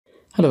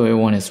Hello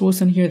everyone, it's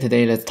Wilson here.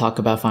 Today let's talk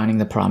about finding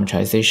the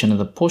parameterization of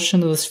the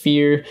portion of the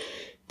sphere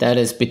that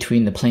is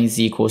between the plane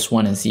z equals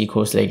 1 and z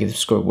equals negative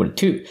square root of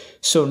 2.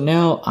 So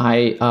now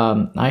I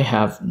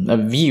have a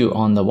view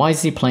on the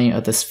yz plane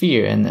of the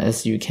sphere, and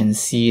as you can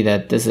see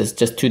that this is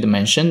just two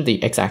dimension,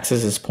 the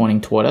x-axis is pointing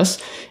toward us.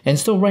 And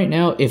so right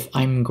now if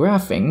I'm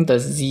graphing the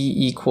z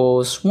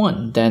equals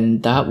 1,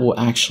 then that will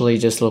actually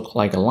just look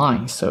like a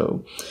line.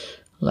 So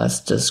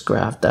let's just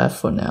graph that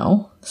for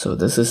now. So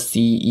this is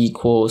z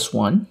equals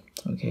 1.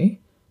 Okay,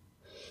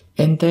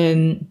 and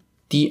then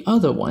the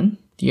other one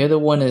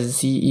is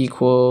z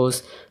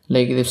equals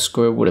negative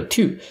square root of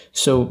 2.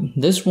 So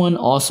this one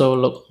also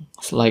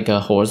looks like a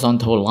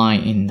horizontal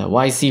line in the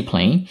yz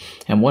plane.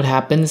 And what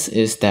happens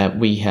is that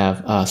we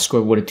have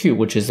square root of 2,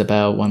 which is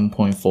about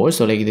 1.4.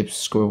 So negative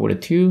square root of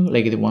 2,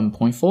 negative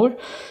 1.4.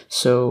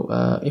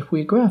 So if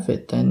we graph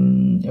it,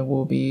 then it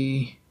will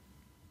be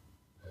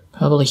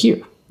probably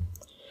here.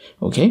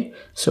 Okay,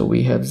 so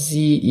we have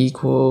z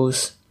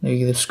equals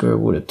negative square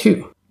root of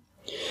 2.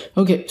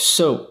 Okay,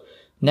 so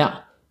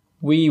now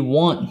we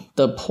want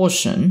the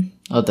portion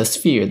of the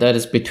sphere that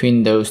is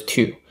between those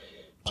two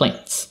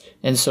planes.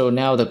 And so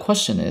now the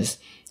question is,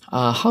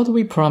 how do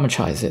we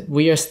parameterize it?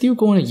 We are still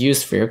going to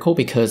use spherical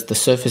because the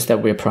surface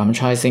that we're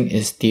parameterizing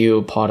is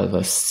still part of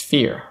a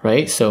sphere,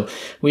 right? So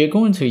we are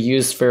going to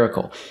use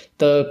spherical.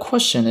 The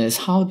question is,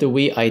 how do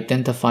we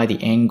identify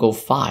the angle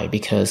phi?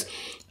 Because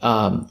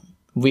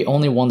we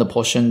only want the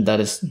portion that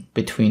is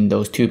between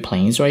those two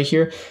planes right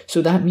here.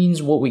 So that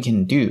means what we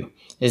can do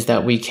is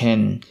that we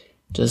can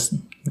just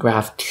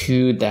graph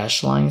two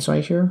dashed lines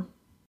right here.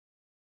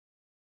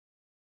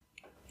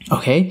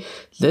 Okay,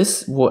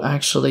 this will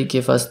actually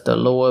give us the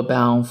lower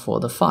bound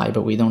for the phi,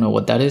 but we don't know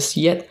what that is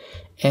yet.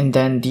 And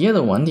then the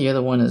other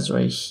one is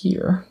right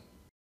here.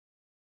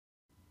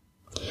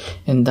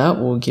 And that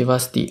will give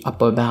us the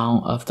upper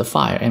bound of the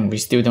phi, and we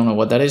still don't know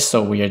what that is,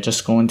 so we are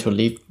just going to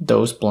leave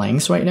those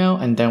blanks right now,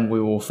 and then we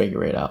will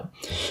figure it out.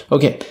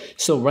 Okay,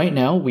 so right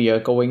now we are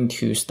going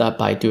to start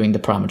by doing the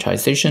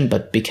parameterization,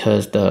 but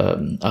because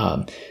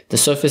the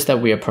surface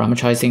that we are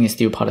parameterizing is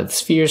still part of the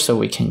sphere, so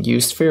we can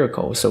use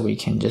spherical. So we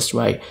can just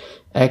write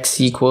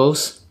x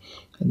equals,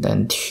 and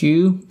then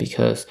 2,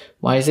 because,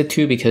 why is it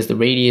 2? Because the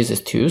radius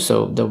is 2,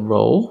 so the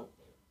rho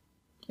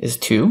is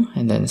 2,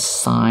 and then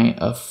sine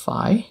of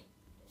phi,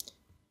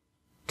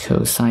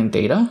 cosine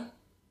theta,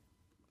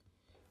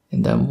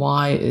 and then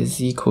y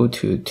is equal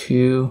to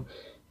 2,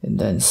 and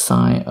then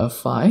sine of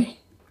phi,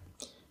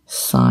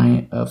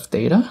 sine of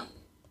theta,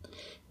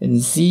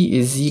 and z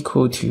is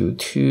equal to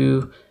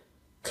 2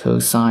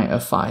 cosine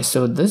of phi.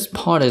 So this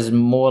part is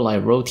more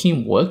like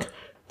routine work.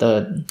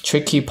 The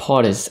tricky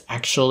part is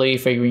actually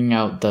figuring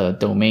out the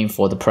domain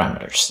for the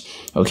parameters.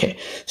 Okay,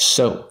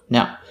 so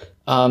now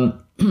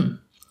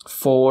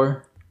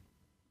for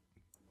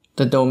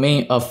the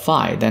domain of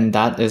phi, then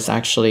that is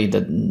actually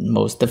the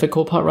most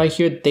difficult part right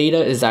here.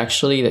 Theta is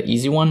actually the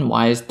easy one.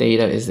 Why is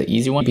theta is the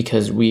easy one?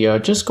 Because we are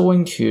just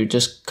going to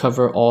just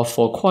cover all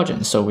four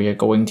quadrants. So we are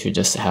going to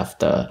just have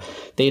the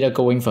theta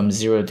going from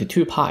 0 to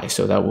 2 pi.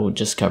 So that will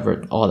just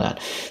cover all that.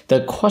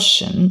 The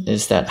question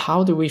is that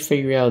how do we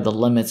figure out the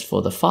limits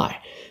for the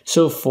phi?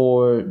 So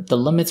for the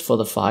limits for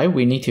the phi,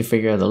 we need to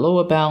figure out the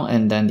lower bound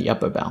and then the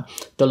upper bound.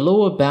 The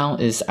lower bound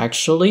is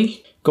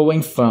actually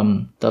going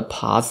from the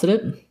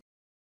positive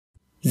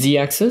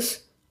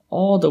z-axis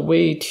all the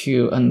way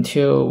to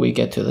until we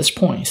get to this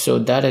point. So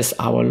that is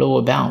our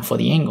lower bound for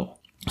the angle.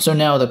 So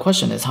now the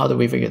question is, how do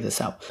we figure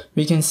this out?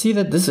 We can see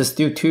that this is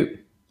still 2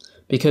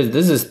 because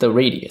this is the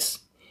radius.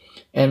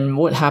 And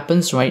what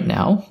happens right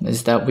now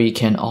is that we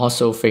can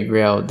also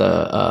figure out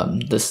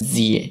the this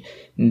z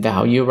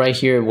value right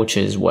here, which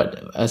is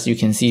what, as you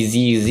can see,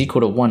 z is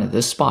equal to 1 at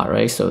this spot,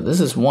 right? So this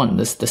is 1.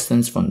 This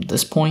distance from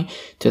this point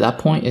to that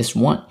point is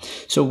 1.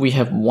 So we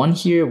have 1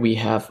 here, we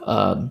have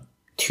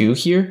 2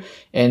 here,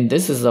 and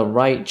this is a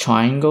right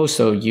triangle.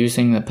 So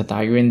using the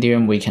Pythagorean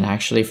theorem, we can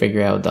actually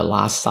figure out the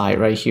last side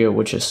right here,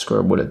 which is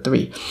square root of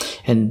 3.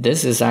 And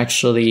this is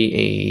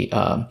actually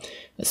a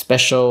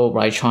special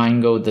right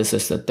triangle. This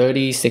is the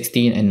 30,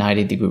 60, and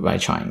 90 degree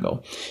right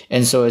triangle.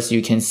 And so as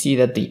you can see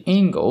that the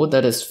angle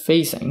that is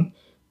facing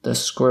the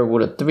square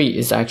root of 3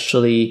 is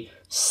actually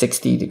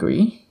 60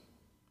 degree.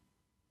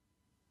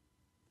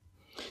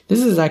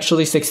 This is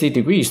actually 60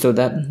 degrees, so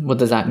that, what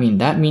does that mean?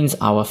 That means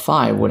our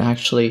phi would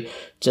actually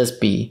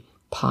just be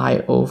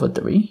pi over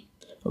 3.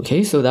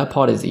 Okay, so that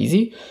part is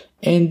easy.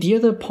 And the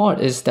other part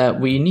is that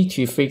we need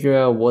to figure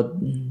out what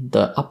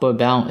the upper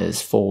bound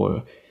is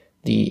for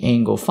the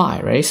angle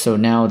phi, right? So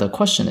now the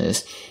question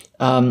is,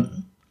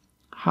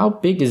 how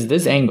big is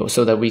this angle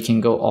so that we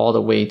can go all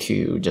the way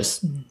to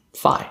just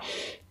phi,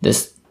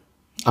 this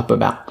upper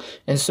bound?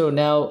 And so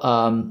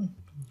now,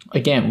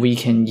 again, we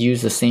can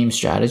use the same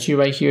strategy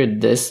right here.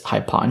 This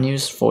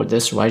hypotenuse for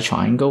this right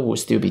triangle will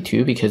still be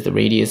 2 because the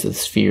radius of the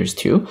sphere is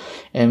 2.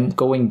 And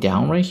going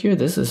down right here,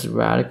 this is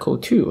radical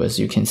 2. As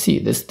you can see,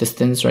 this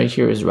distance right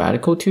here is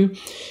radical 2.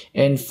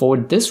 And for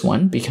this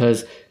one,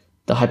 because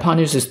the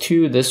hypotenuse is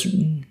 2, this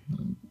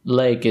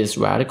leg is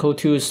radical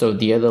 2, so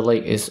the other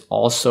leg is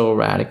also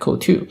radical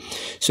 2.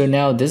 So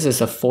now this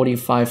is a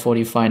 45,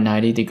 45,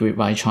 90 degree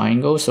right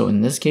triangle. So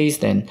in this case,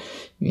 then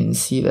you can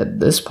see that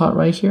this part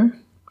right here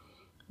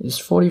is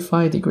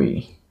 45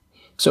 degree.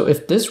 So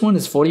if this one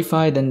is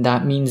 45, then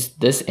that means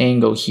this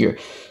angle here,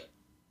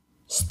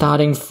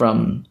 starting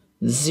from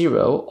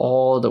 0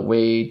 all the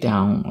way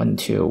down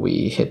until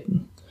we hit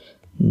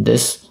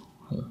this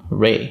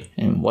ray.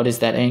 And what is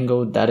that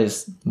angle? That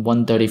is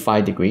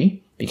 135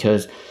 degree,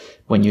 because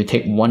when you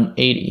take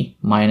 180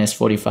 minus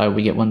 45,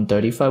 we get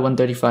 135.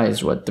 135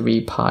 is what?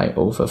 3 pi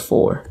over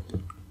 4.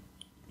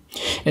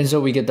 And so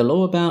we get the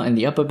lower bound and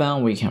the upper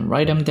bound. We can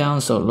write them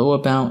down. So lower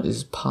bound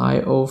is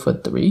pi over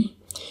 3.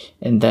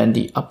 And then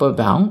the upper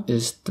bound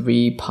is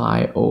 3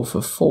 pi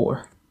over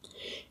 4.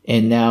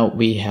 And now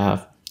we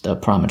have the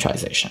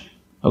parameterization.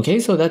 Okay,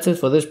 so that's it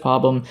for this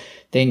problem.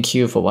 Thank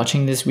you for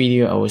watching this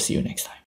video. I will see you next time.